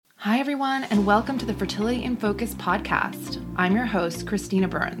Hi, everyone, and welcome to the Fertility in Focus podcast. I'm your host, Christina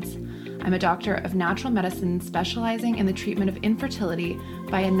Burns. I'm a doctor of natural medicine specializing in the treatment of infertility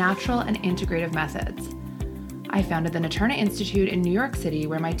via natural and integrative methods. I founded the Naturna Institute in New York City,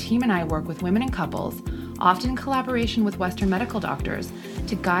 where my team and I work with women and couples, often in collaboration with Western medical doctors,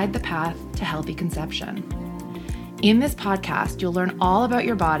 to guide the path to healthy conception. In this podcast, you'll learn all about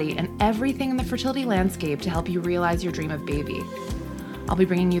your body and everything in the fertility landscape to help you realize your dream of baby. I'll be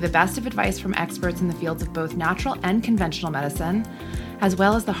bringing you the best of advice from experts in the fields of both natural and conventional medicine, as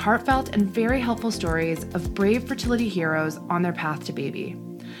well as the heartfelt and very helpful stories of brave fertility heroes on their path to baby.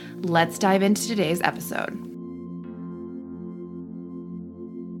 Let's dive into today's episode.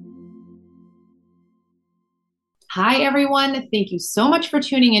 Hi, everyone. Thank you so much for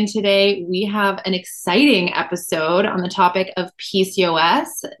tuning in today. We have an exciting episode on the topic of PCOS.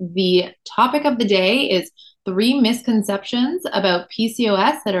 The topic of the day is 3 misconceptions about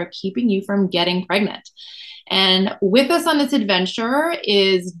PCOS that are keeping you from getting pregnant. And with us on this adventure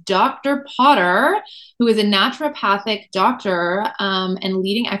is Dr. Potter, who is a naturopathic doctor and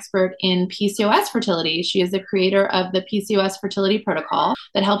leading expert in PCOS fertility. She is the creator of the PCOS fertility protocol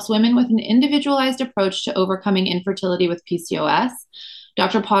that helps women with an individualized approach to overcoming infertility with PCOS.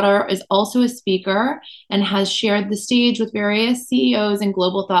 Dr. Potter is also a speaker and has shared the stage with various CEOs and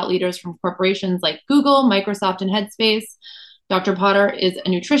global thought leaders from corporations like Google, Microsoft, and Headspace. Dr. Potter is a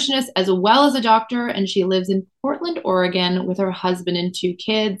nutritionist as well as a doctor, and she lives in Portland, Oregon with her husband and 2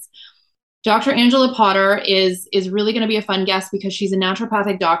 kids. Dr. Angela Potter is really going to be a fun guest because she's a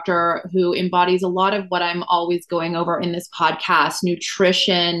naturopathic doctor who embodies a lot of what I'm always going over in this podcast: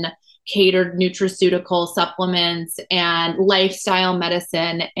 nutrition, catered nutraceutical supplements, and lifestyle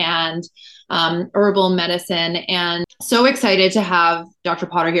medicine, and herbal medicine. And so excited to have Dr.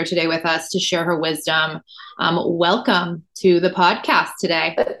 Potter here today with us to share her wisdom. Welcome to the podcast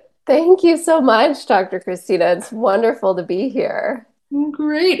today. Thank you so much, Dr. Christina. It's wonderful to be here.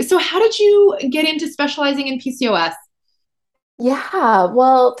 Great. So how did you get into specializing in PCOS? Yeah,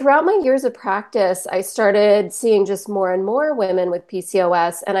 well, throughout my years of practice, I started seeing just more and more women with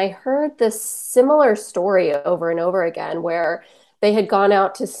PCOS, and I heard this similar story over and over again where they had gone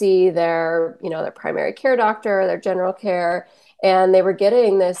out to see their primary care doctor, their general care, and they were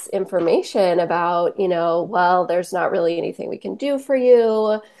getting this information about, well, there's not really anything we can do for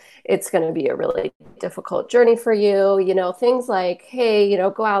you. It's going to be a really difficult journey for you. Things like, hey,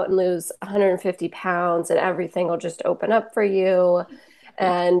 go out and lose 150 pounds and everything will just open up for you.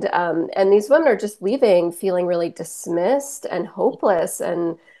 And these women are just leaving feeling really dismissed and hopeless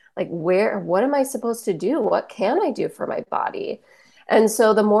and like, what am I supposed to do? What can I do for my body? And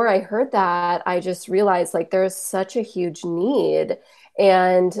so the more I heard that, I just realized like there's such a huge need.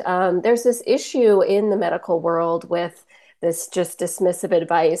 And there's this issue in the medical world with this just dismissive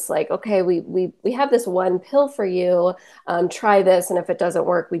advice, like, okay, we have this one pill for you, try this, and if it doesn't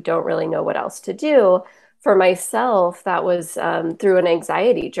work, we don't really know what else to do. For myself, that was through an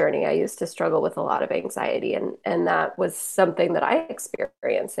anxiety journey. I used to struggle with a lot of anxiety, and that was something that I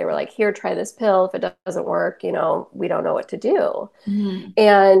experienced. They were like, here, try this pill. If it doesn't work, we don't know what to do. Mm-hmm.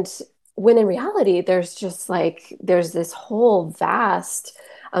 And when in reality, there's this whole vast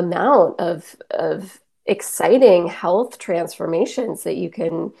amount of exciting health transformations that you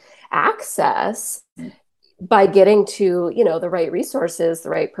can access by getting to, the right resources, the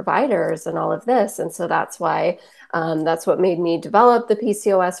right providers, and all of this. And so that's why, that's what made me develop the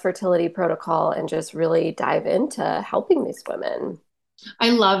PCOS fertility protocol and just really dive into helping these women.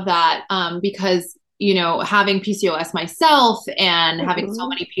 I love that because, having PCOS myself and having so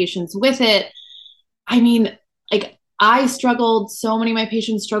many patients with it, I mean, like, I struggled, so many of my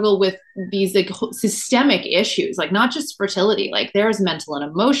patients struggle with these like systemic issues, like not just fertility, like there's mental and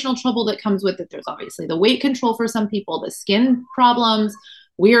emotional trouble that comes with it. There's obviously the weight control for some people, the skin problems,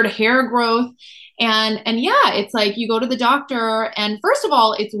 weird hair growth. And yeah, it's like you go to the doctor and first of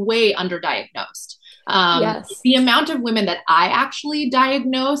all, it's way underdiagnosed. Yes. The amount of women that I actually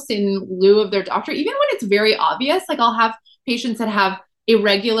diagnose in lieu of their doctor, even when it's very obvious, like I'll have patients that have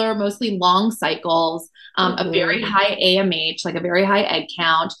irregular, mostly long cycles, a very high AMH, like a very high egg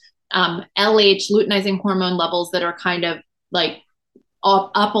count, LH, luteinizing hormone levels that are kind of like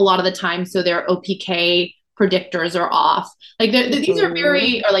up a lot of the time. So their OPK predictors are off. Like these are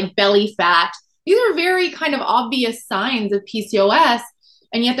or like belly fat. These are very kind of obvious signs of PCOS.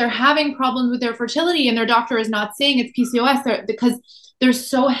 And yet they're having problems with their fertility and their doctor is not saying it's PCOS because they're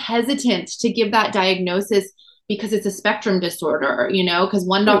so hesitant to give that diagnosis because it's a spectrum disorder, because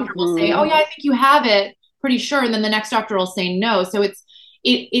one doctor will say, oh yeah, I think you have it, pretty sure. And then the next doctor will say no. So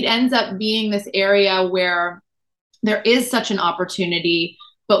it ends up being this area where there is such an opportunity,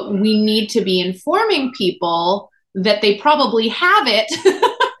 but we need to be informing people that they probably have it so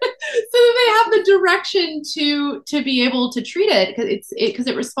that they have the direction to be able to treat it because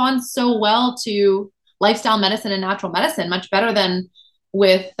it responds so well to lifestyle medicine and natural medicine, much better than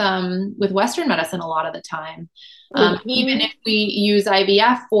with Western medicine a lot of the time. Even Mhm. if we use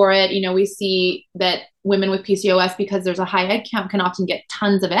IVF for it, we see that women with PCOS, because there's a high egg count, can often get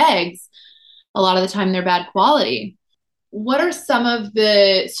tons of eggs. A lot of the time, they're bad quality. What are some of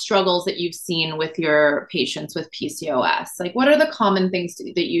the struggles that you've seen with your patients with PCOS? Like, what are the common things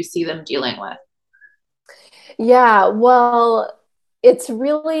that you see them dealing with? Yeah, well,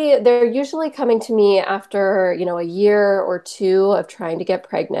 they're usually coming to me after, a year or two of trying to get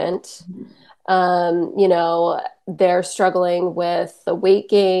pregnant. They're struggling with the weight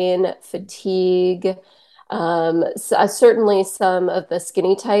gain, fatigue. Certainly some of the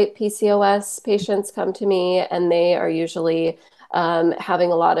skinny type PCOS patients come to me, and they are usually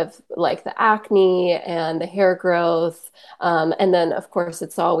having a lot of like the acne and the hair growth. And then, of course,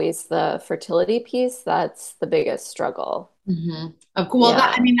 it's always the fertility piece that's the biggest struggle. Mm-hmm. Well,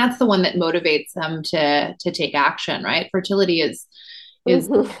 Yeah. I mean, that's the one that motivates them to take action, right? Fertility is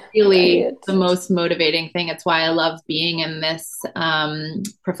Mhm. really Right. the most motivating thing. It's why I love being in this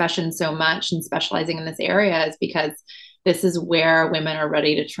profession so much and specializing in this area, is because this is where women are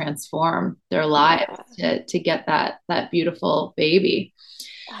ready to transform their lives Yeah. to get that beautiful baby.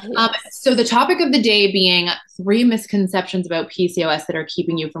 Yes. So the topic of the day being three misconceptions about PCOS that are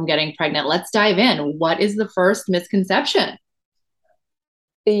keeping you from getting pregnant. Let's dive in. What is the first misconception?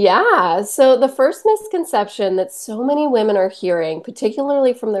 Yeah. So the first misconception that so many women are hearing,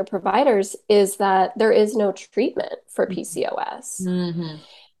 particularly from their providers, is that there is no treatment for PCOS. Mm-hmm.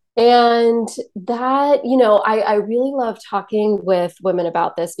 And that, I really love talking with women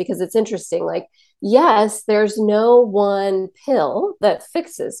about this because it's interesting. Like, yes, there's no one pill that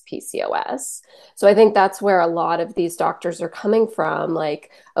fixes PCOS. So I think that's where a lot of these doctors are coming from.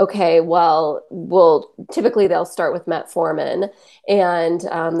 Like, okay, well, typically they'll start with metformin and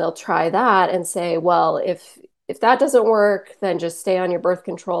they'll try that and say, well, if that doesn't work, then just stay on your birth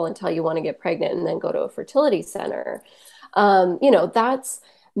control until you want to get pregnant and then go to a fertility center. That's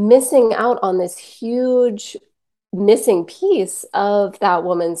missing out on this huge missing piece of that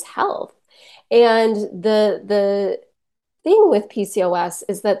woman's health. And the thing with PCOS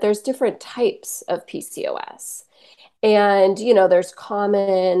is that there's different types of PCOS. And, there's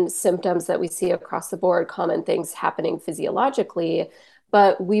common symptoms that we see across the board, common things happening physiologically,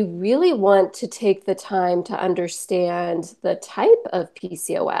 but we really want to take the time to understand the type of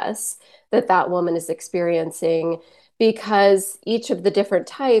PCOS that that woman is experiencing because each of the different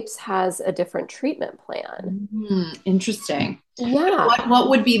types has a different treatment plan. Interesting. Yeah. What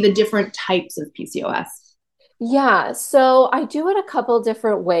would be the different types of PCOS? Yeah, so I do it a couple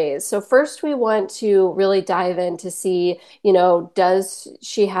different ways. So first we want to really dive in to see, does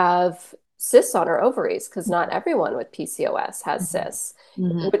she have cysts on her ovaries? Because not everyone with PCOS has cysts,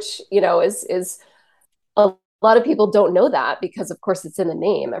 Mm-hmm. which, is a lot of people don't know that because of course it's in the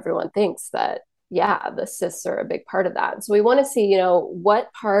name. Everyone thinks that, yeah, the cysts are a big part of that. So we want to see,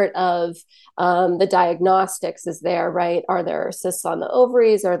 what part of the diagnostics is there, right? Are there cysts on the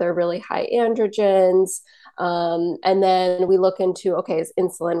ovaries? Are there really high androgens? And then we look into, okay, is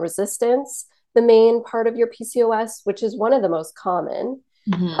insulin resistance the main part of your PCOS, which is one of the most common.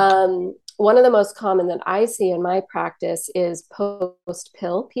 Mm-hmm. One of the most common that I see in my practice is post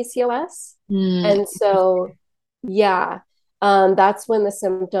pill PCOS. Mm. And so, yeah, that's when the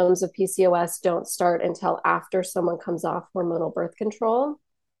symptoms of PCOS don't start until after someone comes off hormonal birth control.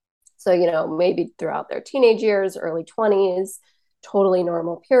 So, maybe throughout their teenage years, early 20s, totally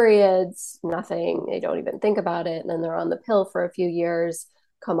normal periods, nothing, they don't even think about it. And then they're on the pill for a few years,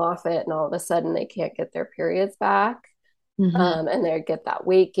 come off it, and all of a sudden they can't get their periods back. Mm-hmm. And they get that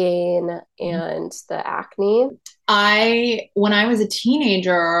weight gain and the acne. When I was a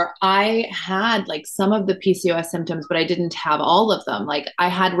teenager, I had like some of the PCOS symptoms, but I didn't have all of them. Like I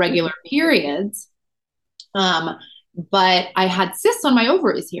had regular periods, um, but I had cysts on my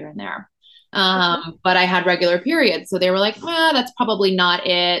ovaries here and there. But I had regular periods. So they were like, that's probably not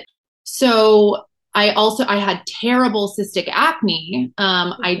it. So I had terrible cystic acne.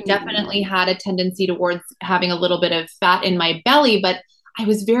 I definitely had a tendency towards having a little bit of fat in my belly, but I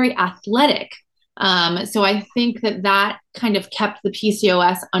was very athletic. So I think that kind of kept the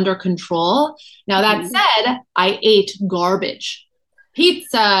PCOS under control. Now, that Mhm. said, I ate garbage,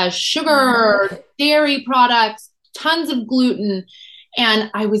 pizza, sugar, Right. dairy products, tons of gluten.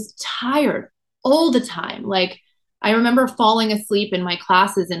 And I was tired all the time. Like I remember falling asleep in my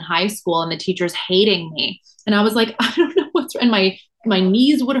classes in high school and the teachers hating me. And I was like, I don't know what's, and my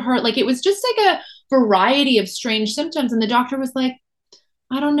knees would hurt. Like it was just like a variety of strange symptoms. And the doctor was like,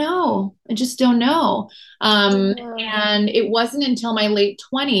 I don't know. I just don't know. Yeah. And it wasn't until my late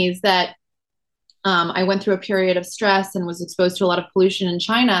 20s that I went through a period of stress and was exposed to a lot of pollution in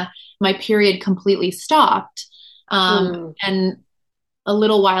China. My period completely stopped. Mm. And a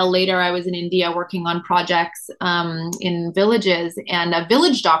little while later, I was in India working on projects in villages, and a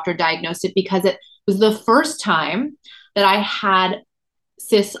village doctor diagnosed it because it was the first time that I had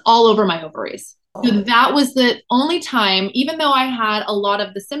cysts all over my ovaries. So Oh. that was the only time, even though I had a lot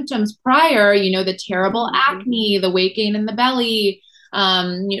of the symptoms prior, the terrible Mhm. acne, the weight gain in the belly,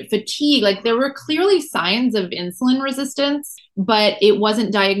 fatigue, like there were clearly signs of insulin resistance, but it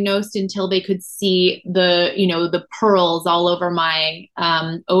wasn't diagnosed until they could see the pearls all over my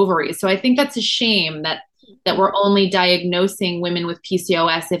ovaries. So I think that's a shame that we're only diagnosing women with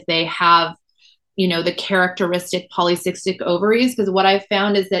PCOS if they have the characteristic polycystic ovaries. Because what I've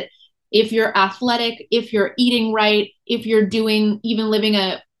found is that if you're athletic, if you're eating right, if you're doing even living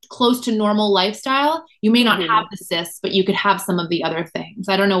a close to normal lifestyle, you may not have Mhm. the cysts, but you could have some of the other things.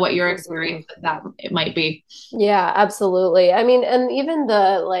 I don't know what your experience Mhm. with that it might be. Yeah, absolutely. I mean, and even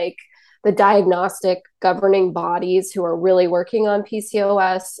the diagnostic governing bodies who are really working on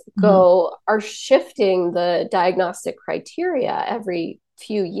PCOS Mm-hmm. are shifting the diagnostic criteria every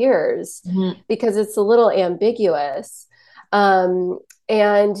few years Mm-hmm. because it's a little ambiguous. Um,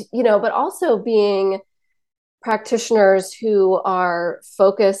 and, but also being practitioners who are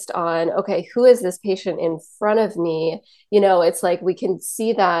focused on, okay, who is this patient in front of me? It's like we can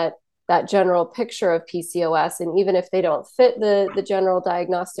see that general picture of PCOS, and even if they don't fit the general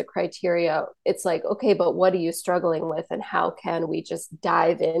diagnostic criteria, it's like, okay, but what are you struggling with, and how can we just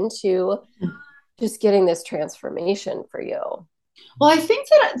dive into just getting this transformation for you? Well, I think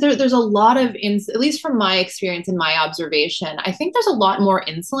that there's a lot of, at least from my experience and my observation, I think there's a lot more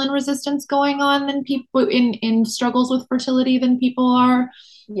insulin resistance going on than people in struggles with fertility than people are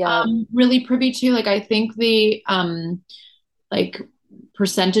Yeah. really privy to. Like, I think the like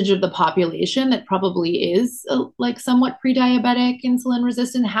percentage of the population that probably is like somewhat pre-diabetic, insulin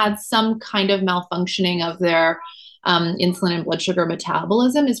resistant, had some kind of malfunctioning of their insulin and blood sugar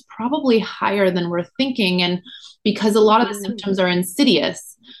metabolism is probably higher than we're thinking. And because a lot of the Mm-hmm. symptoms are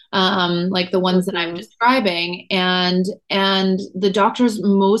insidious, like the ones that I'm Mm-hmm. describing, and the doctors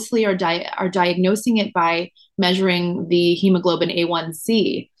mostly are diagnosing it by measuring the hemoglobin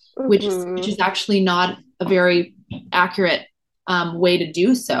A1C, which is Mm-hmm. actually not a very accurate way to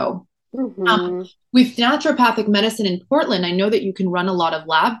do so. Um, Mm-hmm. with naturopathic medicine in Portland, I know that you can run a lot of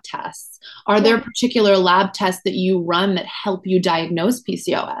lab tests. Are there Yeah. particular lab tests that you run that help you diagnose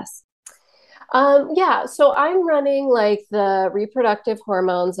PCOS? Yeah, so I'm running like the reproductive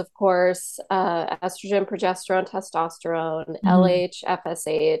hormones, of course, estrogen, progesterone, testosterone, Mm-hmm. LH,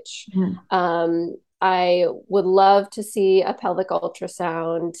 FSH. Mm-hmm. I would love to see a pelvic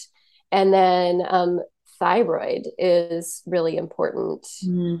ultrasound. And then thyroid is really important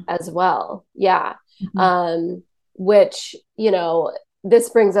as well. Yeah. Mm-hmm. Um, which, this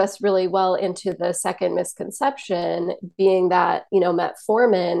brings us really well into the second misconception, being that,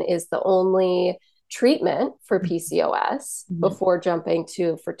 metformin is the only treatment for PCOS Mm-hmm. before jumping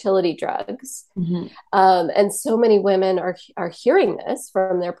to fertility drugs. Mm-hmm. And so many women are hearing this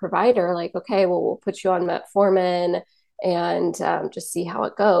from their provider, like, okay, well, we'll put you on metformin and just see how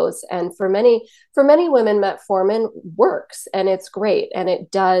it goes. And for many women, metformin works and it's great, and it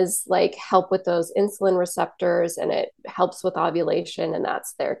does like help with those insulin receptors, and it helps with ovulation, and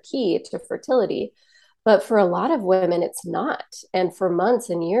that's their key to fertility. But for a lot of women, it's not. And for months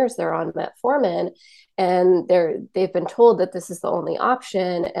and years, they're on metformin, and they've been told that this is the only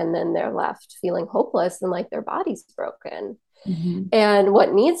option, and then they're left feeling hopeless and like their body's broken. Mm-hmm. And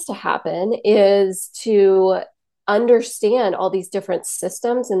what needs to happen is to understand all these different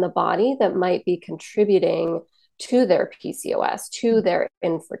systems in the body that might be contributing to their PCOS, to their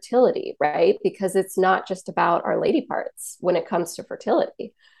infertility, right? Because it's not just about our lady parts when it comes to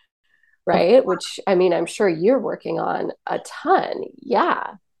fertility, right? Which, I mean, I'm sure you're working on a ton. Yeah.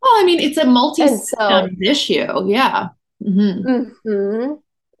 Well, I mean, it's a And so, multi-systems issue. Yeah. Mm-hmm. mhm.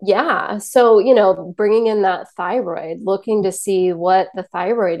 Yeah. So, bringing in that thyroid, looking to see what the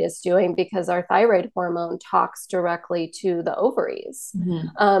thyroid is doing, because our thyroid hormone talks directly to the ovaries. Mm-hmm.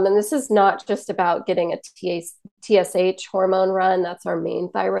 And this is not just about getting a TSH hormone run. That's our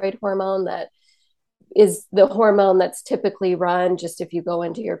main thyroid hormone. That is the hormone that's typically run just if you go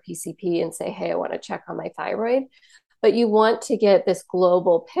into your PCP and say, hey, I want to check on my thyroid. but you want to get this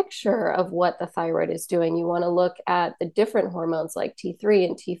global picture of what the thyroid is doing. You want to look at the different hormones like T3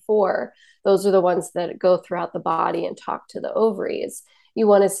 and T4. Those are the ones that go throughout the body and talk to the ovaries. You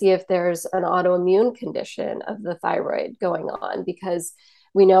want to see if there's an autoimmune condition of the thyroid going on, because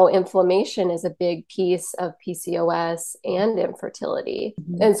we know inflammation is a big piece of PCOS and infertility.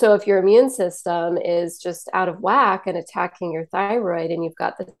 Mhm. And so if your immune system is just out of whack and attacking your thyroid and you've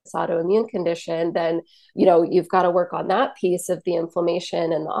got this autoimmune condition, then you've got to work on that piece of the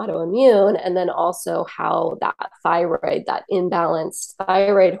inflammation and the autoimmune, and then also how that thyroid, that imbalanced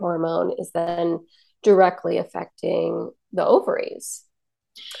thyroid hormone, is then directly affecting the ovaries.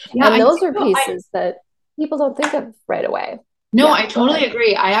 Yeah, And I those are do. pieces that people don't think of right away. No, Yeah, I go totally ahead.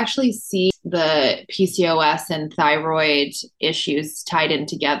 agree. I actually see the PCOS and thyroid issues tied in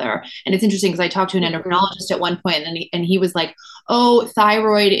together. And it's interesting because I talked to an Mhm. endocrinologist at one point and he was like, "Oh,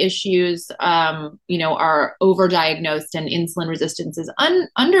 thyroid issues are overdiagnosed and insulin resistance is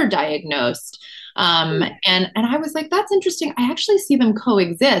underdiagnosed." And I was like, "That's interesting. I actually see them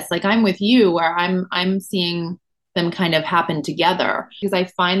coexist. Like I'm with you where I'm seeing them kind of happen together because I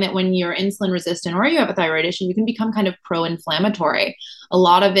find that when you're insulin resistant or you have a thyroid issue, you can become kind of pro-inflammatory. A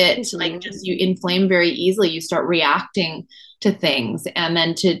lot of it, like Mhm. just you inflame very easily, you start reacting to things, and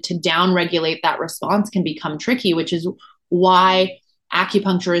then to down regulate that response can become tricky, which is why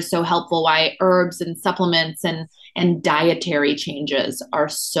acupuncture is so helpful, why herbs and supplements and dietary changes are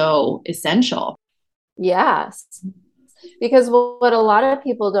so essential. Yes. Because what a lot of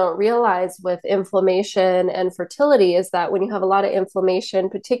people don't realize with inflammation and fertility is that when you have a lot of inflammation,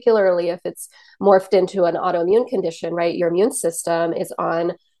 particularly if it's morphed into an autoimmune condition, right, your immune system is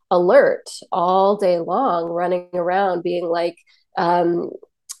on alert all day long, running around being like, um,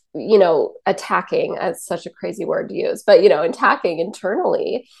 attacking, as such a crazy word to use, but attacking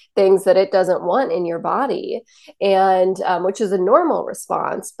internally things that it doesn't want in your body, and which is a normal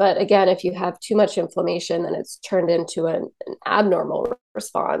response. But again, if you have too much inflammation, then it's turned into an abnormal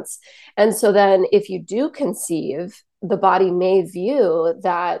response. And so then, if you do conceive, the body may view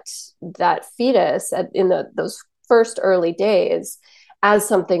that fetus in those first early days as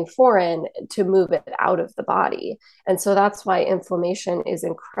something foreign to move it out of the body. And so that's why inflammation is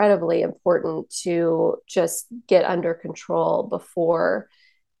incredibly important to just get under control before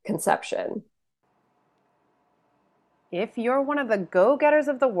conception. If you're one of the go-getters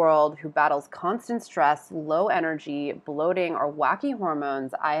of the world who battles constant stress, low energy, bloating, or wacky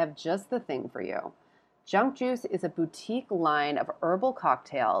hormones, I have just the thing for you. Junk Juice is a boutique line of herbal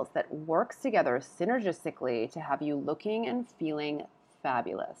cocktails that works together synergistically to have you looking and feeling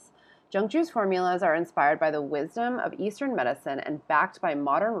fabulous. Junk Juice formulas are inspired by the wisdom of Eastern medicine and backed by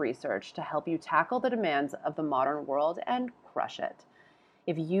modern research to help you tackle the demands of the modern world and crush it.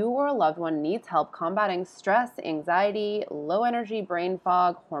 If you or a loved one needs help combating stress, anxiety, low energy brain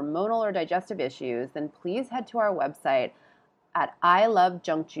fog, hormonal or digestive issues, then please head to our website at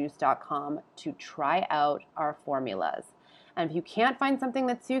ilovejunkjuice.com to try out our formulas. And if you can't find something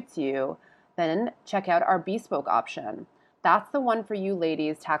that suits you, then check out our bespoke option. That's the one for you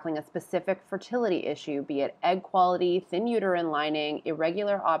ladies tackling a specific fertility issue, be it egg quality, thin uterine lining,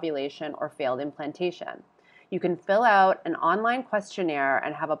 irregular ovulation, or failed implantation. You can fill out an online questionnaire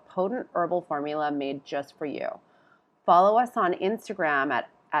and have a potent herbal formula made just for you. Follow us on Instagram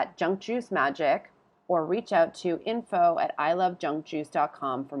at junkjuicemagic or reach out to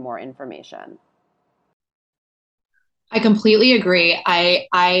info@ilovejunkjuice.com for more information. I completely agree.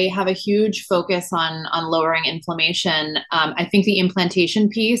 I have a huge focus on lowering inflammation. I think the implantation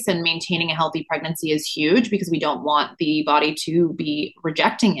piece and maintaining a healthy pregnancy is huge because we don't want the body to be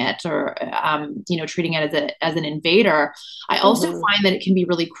rejecting it or treating it as an invader. I also Mm-hmm. find that it can be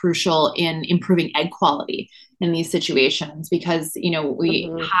really crucial in improving egg quality in these situations because we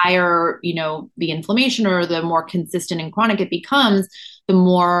Mm-hmm. higher the inflammation or the more consistent and chronic it becomes, the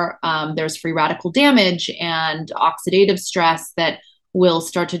more there's free radical damage and oxidative stress that will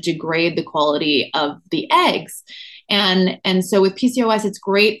start to degrade the quality of the eggs. And so with PCOS, it's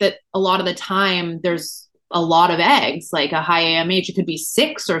great that a lot of the time there's a lot of eggs, like a high AMH, it could be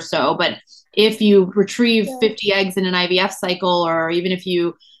 6 or so. But if you retrieve Yeah. 50 eggs in an IVF cycle, or even if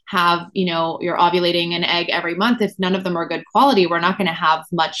you have, you're ovulating an egg every month, if none of them are good quality, we're not going to have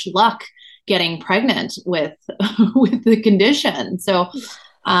much luck getting pregnant with with the condition. So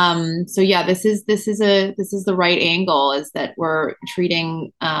yeah, this is the right angle, is that we're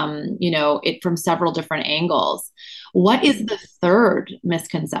treating it from several different angles. What is the third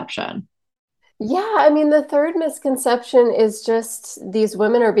misconception? Yeah, I mean, the third misconception is just these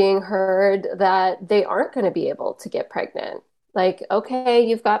women are being heard that they aren't going to be able to get pregnant. Like, okay,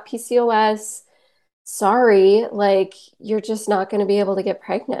 you've got PCOS, sorry, like you're just not going to be able to get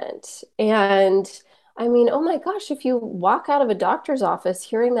pregnant. And I mean, oh my gosh, if you walk out of a doctor's office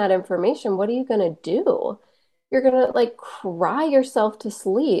hearing that information, what are you going to do? You're going to like cry yourself to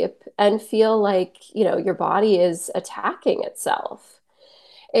sleep and feel like, your body is attacking itself.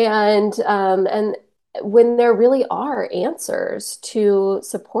 And when there really are answers to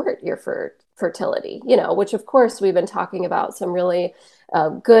support your fertility, which of course we've been talking about some really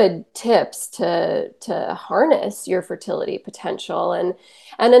good tips to harness your fertility potential. And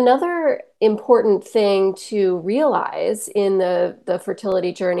another important thing to realize in the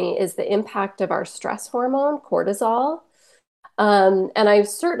fertility journey is the impact of our stress hormone, cortisol. And I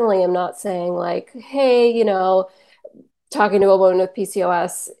certainly am not saying like, hey, talking to a woman with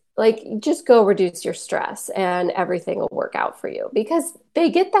PCOS, like just go reduce your stress and everything will work out for you, because they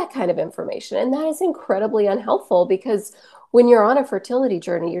get that kind of information. And that is incredibly unhelpful, because when you're on a fertility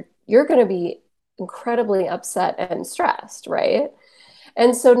journey, you're going to be incredibly upset and stressed, right?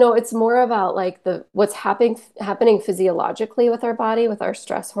 And so no, it's more about like the what's happening physiologically with our body, with our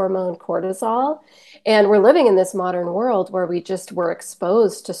stress hormone cortisol. And we're living in this modern world where we're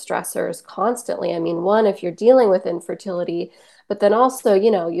exposed to stressors constantly. I mean, one, if you're dealing with infertility, but then also,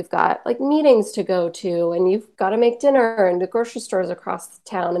 you've got like meetings to go to, and you've got to make dinner, and the grocery stores across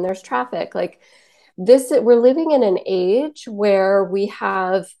town, and there's traffic. Like this, we're living in an age where we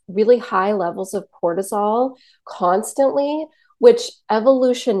have really high levels of cortisol constantly, which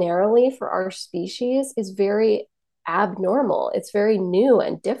evolutionarily for our species is very abnormal. It's very new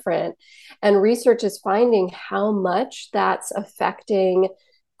and different. And research is finding how much that's affecting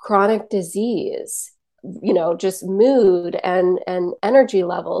chronic disease, just mood and energy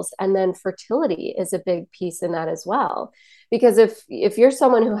levels. And then fertility is a big piece in that as well. Because if you're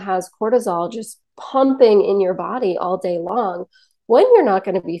someone who has cortisol just pumping in your body all day long, when you're not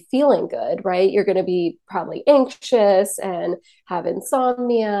going to be feeling good, right? You're going to be probably anxious and have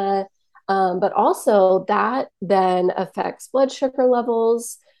insomnia. But also that then affects blood sugar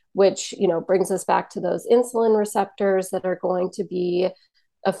levels, which, brings us back to those insulin receptors that are going to be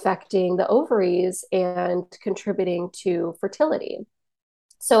affecting the ovaries and contributing to fertility.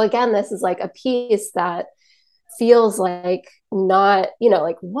 So again, this is like a piece that feels like not,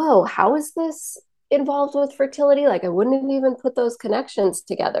 like, whoa, how is this involved with fertility? Like I wouldn't have even put those connections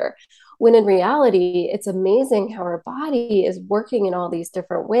together. When in reality, it's amazing how our body is working in all these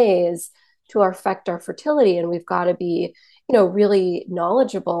different ways to affect our fertility. And we've got to be, really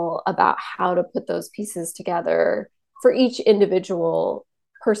knowledgeable about how to put those pieces together for each individual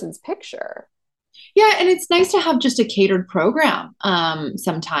person's picture. Yeah, and it's nice to have just a catered program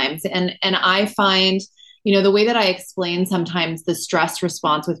sometimes. And I find, the way that I explain sometimes the stress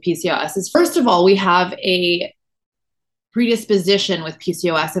response with PCOS is, first of all, we have a predisposition with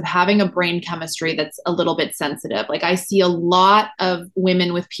PCOS of having a brain chemistry that's a little bit sensitive. Like I see a lot of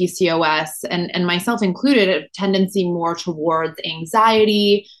women with PCOS, and myself included, a tendency more towards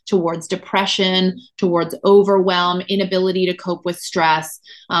anxiety, towards depression, towards overwhelm, inability to cope with stress.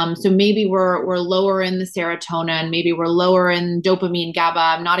 So maybe we're lower in the serotonin, maybe we're lower in dopamine, GABA.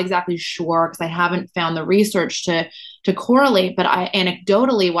 I'm not exactly sure because I haven't found the research to correlate, but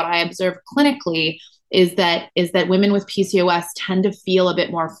anecdotally, what I observe clinically is that women with PCOS tend to feel a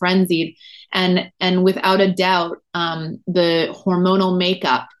bit more frenzied, and without a doubt, the hormonal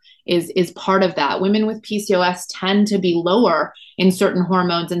makeup is part of that. Women with PCOS tend to be lower in certain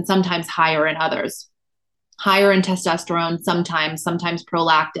hormones and sometimes higher in others. Higher in testosterone, sometimes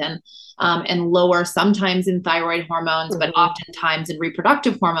prolactin, and lower sometimes in thyroid hormones, but oftentimes in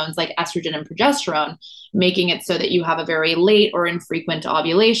reproductive hormones like estrogen and progesterone, making it so that you have a very late or infrequent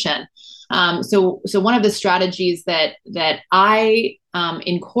ovulation. So one of the strategies that I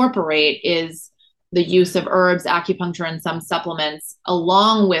incorporate is the use of herbs, acupuncture, and some supplements,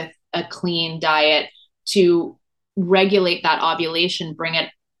 along with a clean diet to regulate that ovulation, bring it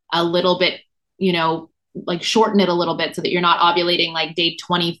a little bit, like shorten it a little bit so that you're not ovulating like day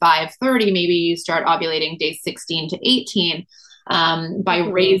 25, 30. Maybe you start ovulating day 16 to 18 by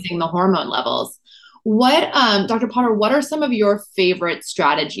raising the hormone levels. Dr. Potter, what are some of your favorite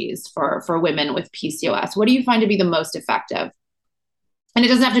strategies for women with PCOS? What do you find to be the most effective? And it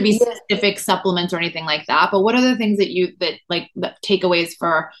doesn't have to be specific supplements or anything like that, but what are the things that takeaways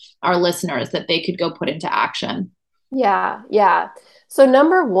for our listeners that they could go put into action? Yeah. So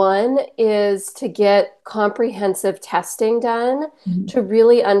number one is to get comprehensive testing done to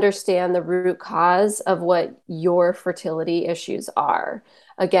really understand the root cause of what your fertility issues are.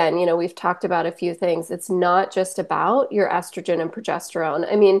 Again, we've talked about a few things. It's not just about your estrogen and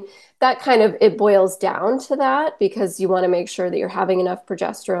progesterone. I mean, that kind of, it boils down to that because you want to make sure that you're having enough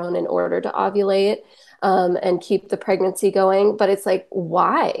progesterone in order to ovulate, and keep the pregnancy going. But it's like,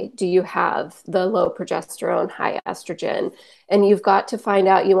 why do you have the low progesterone, high estrogen? And you've got to find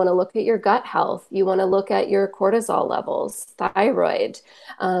out, you want to look at your gut health, you want to look at your cortisol levels, thyroid,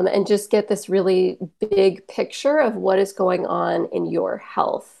 and just get this really big picture of what is going on in your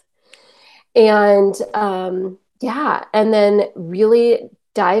health. And yeah, and then really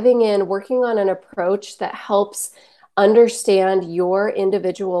diving in, working on an approach that helps understand your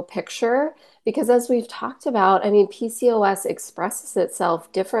individual picture. Because as we've talked about, I mean, PCOS expresses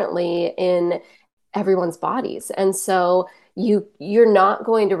itself differently in everyone's bodies. And so you're not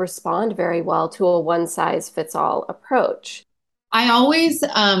going to respond very well to a one size fits all approach. I always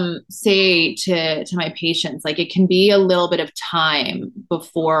say to my patients, like, it can be a little bit of time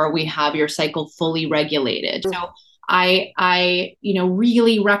before we have your cycle fully regulated. So I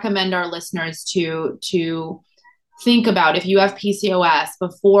really recommend our listeners to think about, if you have PCOS,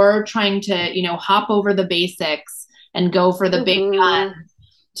 before trying to, hop over the basics and go for the big gun,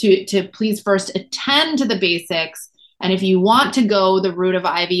 to please first attend to the basics. And if you want to go the route of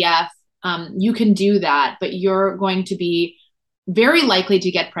IVF, you can do that, but you're going to be very likely to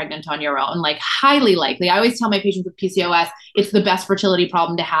get pregnant on your own, like highly likely. I always tell my patients with PCOS, it's the best fertility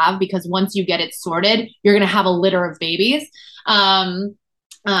problem to have, because once you get it sorted, you're going to have a litter of babies. But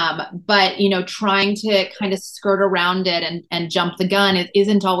trying to kind of skirt around it and jump the gun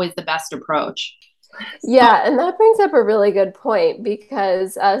isn't always the best approach. Yeah, and that brings up a really good point,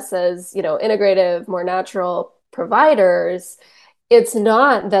 because us as, integrative, more natural providers, it's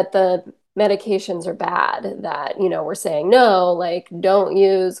not that the medications are bad, that, we're saying no, like, don't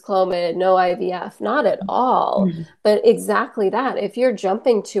use Clomid, no IVF, not at all. Mm-hmm. But exactly that. If you're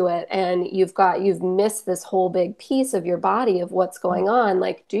jumping to it and you've missed this whole big piece of your body of what's going on,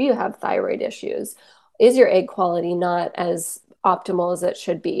 like, do you have thyroid issues? Is your egg quality not as optimal as it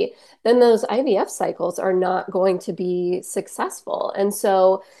should be? Then those IVF cycles are not going to be successful. And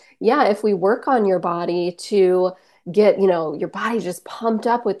so, yeah, if we work on your body to get, your body just pumped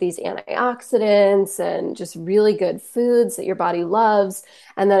up with these antioxidants and just really good foods that your body loves.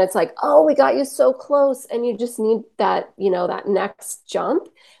 And then it's like, oh, we got you so close, and you just need that, that next jump.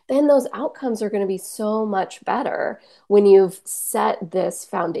 Then those outcomes are going to be so much better when you've set this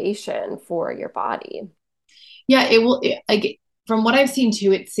foundation for your body. Yeah, it will. From what I've seen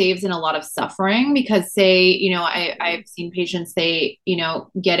too, it saves in a lot of suffering, because say, I've seen patients, they,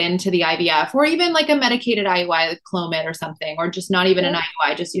 get into the IVF, or even like a medicated IUI, like Clomid or something, or just not even an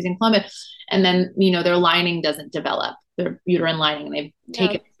IUI, just using Clomid. And then, their lining doesn't develop, their uterine lining, and they've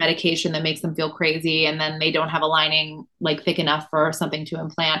taken medication that makes them feel crazy. And then they don't have a lining like thick enough for something to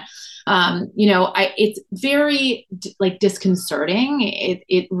implant. It's very like disconcerting.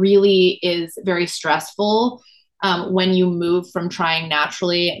 It really is very stressful. When you move from trying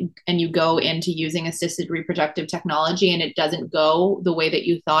naturally and you go into using assisted reproductive technology and it doesn't go the way that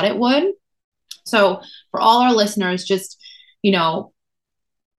you thought it would. So for all our listeners, just,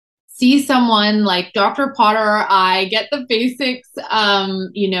 see someone like Dr. Potter or I, get the basics,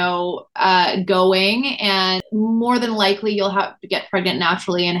 going, and more than likely you'll have to get pregnant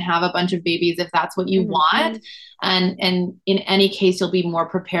naturally and have a bunch of babies if that's what you want. And in any case, you'll be more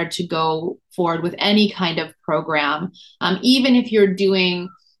prepared to go forward with any kind of program. Even if you're doing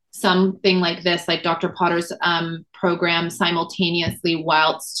something like this, like Dr. Potter's program simultaneously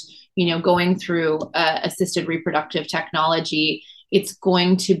whilst, going through assisted reproductive technology, it's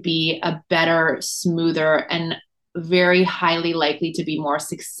going to be a better, smoother, and very highly likely to be more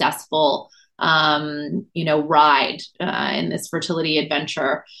successful, ride in this fertility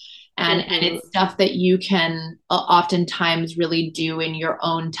adventure. And it's stuff that you can oftentimes really do in your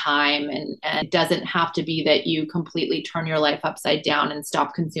own time. And it doesn't have to be that you completely turn your life upside down and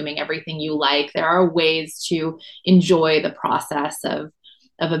stop consuming everything you like. There are ways to enjoy the process of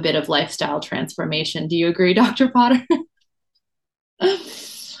a bit of lifestyle transformation. Do you agree, Dr. Potter?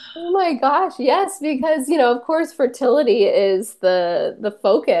 Oh my gosh, yes, because of course fertility is the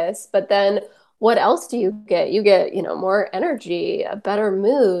focus, but then what else do you get? You get, more energy, a better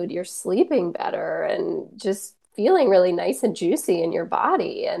mood, you're sleeping better, and just feeling really nice and juicy in your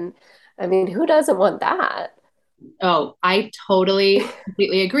body. And I mean, who doesn't want that? Oh, I totally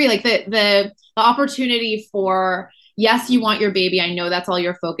completely agree. Like the opportunity for, yes, you want your baby. I know that's all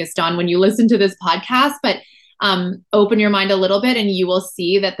you're focused on when you listen to this podcast, but open your mind a little bit and you will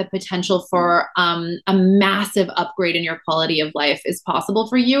see that the potential for a massive upgrade in your quality of life is possible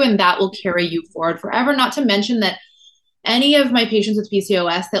for you. And that will carry you forward forever. Not to mention that any of my patients with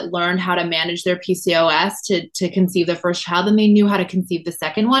PCOS that learned how to manage their PCOS to conceive their first child, then they knew how to conceive the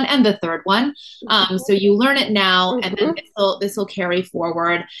second one and the third one. So you learn it now, and then this will carry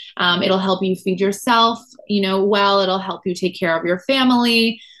forward. It'll help you feed yourself, well. It'll help you take care of your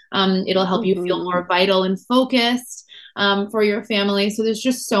family. It'll help you feel more vital and focused for your family. So there's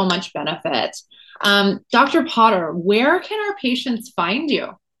just so much benefit. Dr. Potter, where can our patients find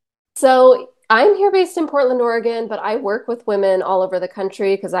you? So I'm here based in Portland, Oregon, but I work with women all over the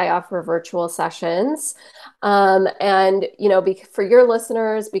country because I offer virtual sessions. And, for your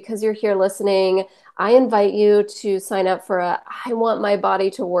listeners, because you're here listening, I invite you to sign up for I Want My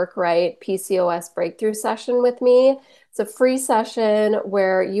Body to Work Right PCOS breakthrough session with me. It's a free session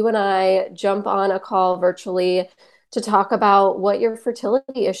where you and I jump on a call virtually to talk about what your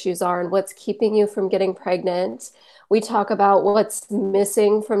fertility issues are and what's keeping you from getting pregnant. We talk about what's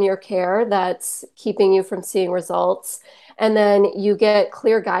missing from your care that's keeping you from seeing results. And then you get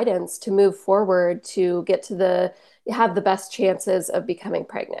clear guidance to move forward to get to have the best chances of becoming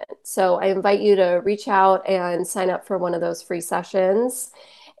pregnant. So I invite you to reach out and sign up for one of those free sessions.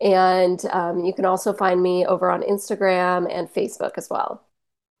 And you can also find me over on Instagram and Facebook as well.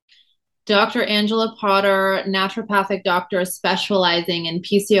 Dr. Angela Potter, naturopathic doctor specializing in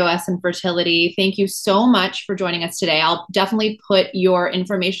PCOS and fertility. Thank you so much for joining us today. I'll definitely put your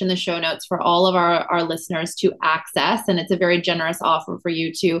information in the show notes for all of our listeners to access. And it's a very generous offer for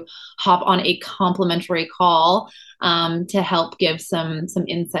you to hop on a complimentary call to help give some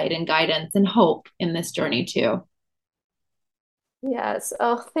insight and guidance and hope in this journey too. Yes.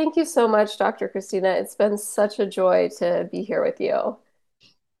 Oh, thank you so much, Dr. Christina. It's been such a joy to be here with you.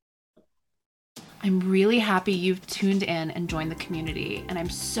 I'm really happy you've tuned in and joined the community, and I'm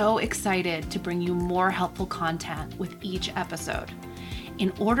so excited to bring you more helpful content with each episode.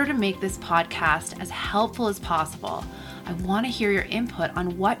 In order to make this podcast as helpful as possible, I want to hear your input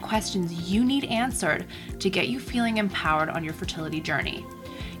on what questions you need answered to get you feeling empowered on your fertility journey.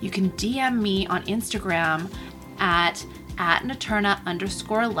 You can DM me on Instagram at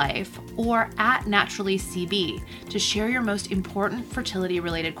 @Naturna_life or @naturallycb to share your most important fertility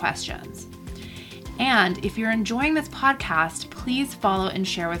related questions. And if you're enjoying this podcast, please follow and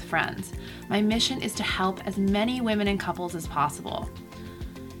share with friends. My mission is to help as many women and couples as possible.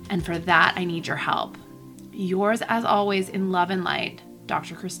 And for that, I need your help. Yours as always in love and light,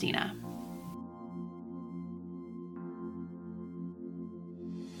 Dr. Christina.